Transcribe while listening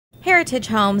Heritage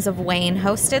Homes of Wayne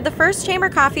hosted the first Chamber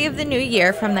Coffee of the new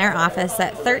year from their office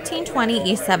at 1320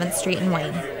 East 7th Street in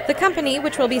Wayne. The company,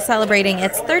 which will be celebrating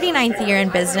its 39th year in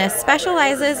business,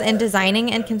 specializes in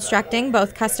designing and constructing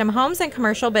both custom homes and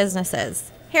commercial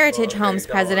businesses. Heritage Homes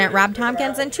president Rob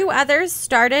Tompkins and two others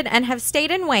started and have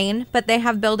stayed in Wayne, but they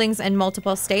have buildings in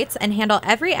multiple states and handle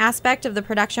every aspect of the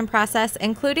production process,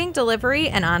 including delivery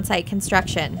and on-site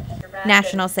construction.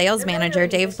 National Sales Manager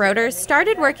Dave Broders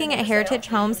started working at Heritage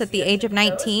Homes at the age of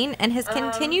 19 and has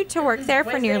continued to work there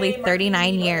for nearly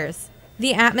 39 years.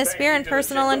 The atmosphere and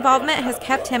personal involvement has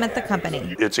kept him at the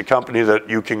company. It's a company that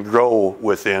you can grow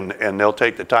within, and they'll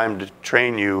take the time to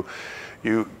train you.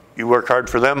 You work hard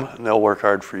for them, and they'll work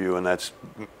hard for you, and that's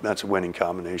a winning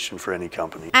combination for any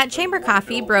company. At Chamber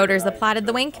Coffee, Broders applauded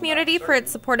the Wayne community for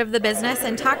its support of the business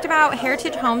and talked about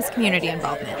Heritage Homes' community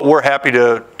involvement. We're happy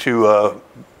to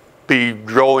be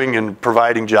growing and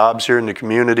providing jobs here in the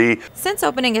community. Since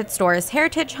opening its doors,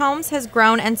 Heritage Homes has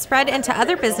grown and spread into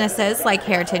other businesses like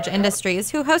Heritage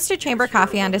Industries, who hosted Chamber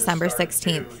Coffee on December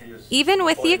 16th. Even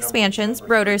with the expansions,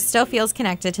 Broders still feels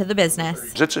connected to the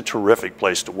business. It's a terrific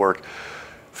place to work.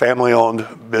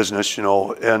 Family-owned business,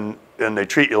 and they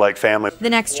treat you like family. The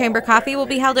next Chamber Coffee will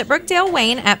be held at Brookdale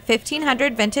Wayne at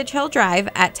 1500 Vintage Hill Drive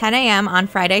at 10 a.m. on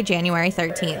Friday, January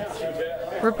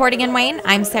 13th. Reporting in Wayne,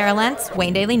 I'm Sarah Lentz,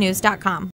 WayneDailyNews.com.